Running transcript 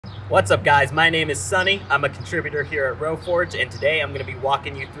What's up guys, my name is Sunny. I'm a contributor here at RoForge, and today I'm going to be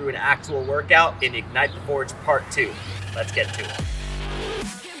walking you through an actual workout in Ignite the Forge Part 2. Let's get to it.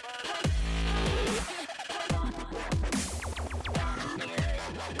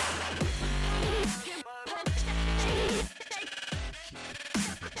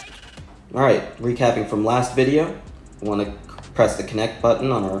 Alright, recapping from last video, we want to press the connect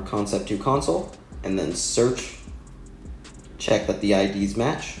button on our Concept 2 console and then search, check that the IDs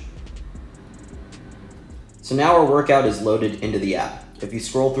match. So now our workout is loaded into the app. If you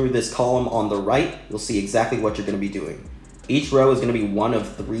scroll through this column on the right, you'll see exactly what you're going to be doing. Each row is going to be one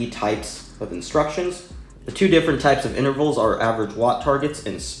of 3 types of instructions. The 2 different types of intervals are average watt targets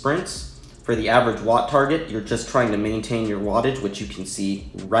and sprints. For the average watt target, you're just trying to maintain your wattage, which you can see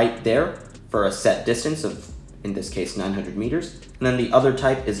right there for a set distance of, in this case, 900 meters. And then the other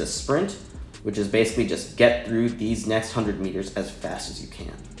type is a sprint, which is basically just get through these next 100 meters as fast as you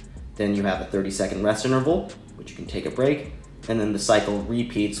can. Then you have a 30-second rest interval, which you can take a break, and then the cycle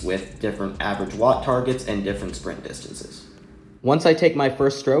repeats with different average watt targets and different sprint distances. Once I take my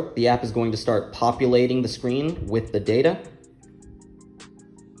first stroke, the app is going to start populating the screen with the data.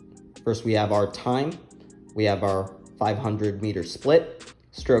 First, we have our time, we have our 500 meter split,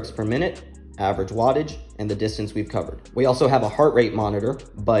 strokes per minute, average wattage, and the distance we've covered. We also have a heart rate monitor,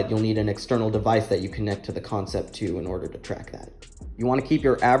 but you'll need an external device that you connect to the Concept 2 in order to track that. You want to keep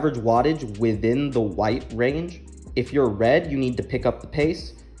your average wattage within the white range. If you're red, you need to pick up the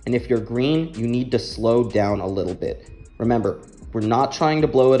pace, and if you're green, you need to slow down a little bit. Remember, we're not trying to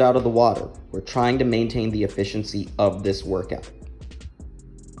blow it out of the water. We're trying to maintain the efficiency of this workout.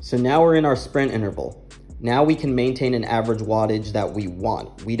 So now we're in our sprint interval. Now we can maintain an average wattage that we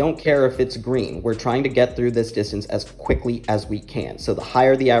want. We don't care if it's green. We're trying to get through this distance as quickly as we can. So the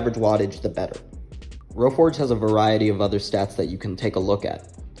higher the average wattage, the better. RoForge has a variety of other stats that you can take a look at.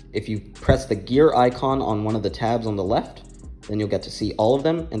 If you press the gear icon on one of the tabs on the left, then you'll get to see all of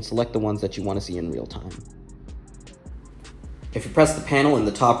them and select the ones that you want to see in real time. If you press the panel in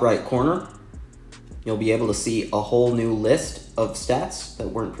the top right corner, you'll be able to see a whole new list of stats that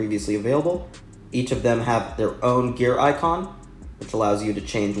weren't previously available. Each of them have their own gear icon, which allows you to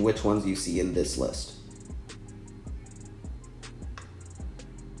change which ones you see in this list.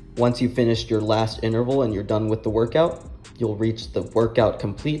 Once you've finished your last interval and you're done with the workout, you'll reach the workout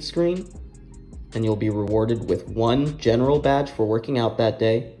complete screen, and you'll be rewarded with 1 general badge for working out that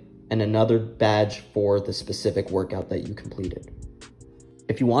day and another badge for the specific workout that you completed.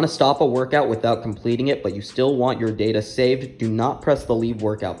 If you want to stop a workout without completing it, but you still want your data saved, do not press the Leave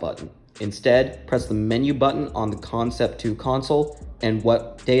Workout button. Instead, press the menu button on the Concept 2 console, and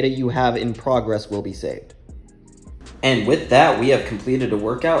what data you have in progress will be saved. And with that, we have completed a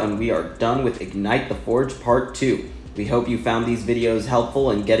workout and we are done with Ignite the Forge Part 2. We hope you found these videos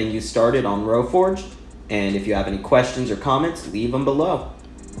helpful in getting you started on RoForge, and if you have any questions or comments, leave them below.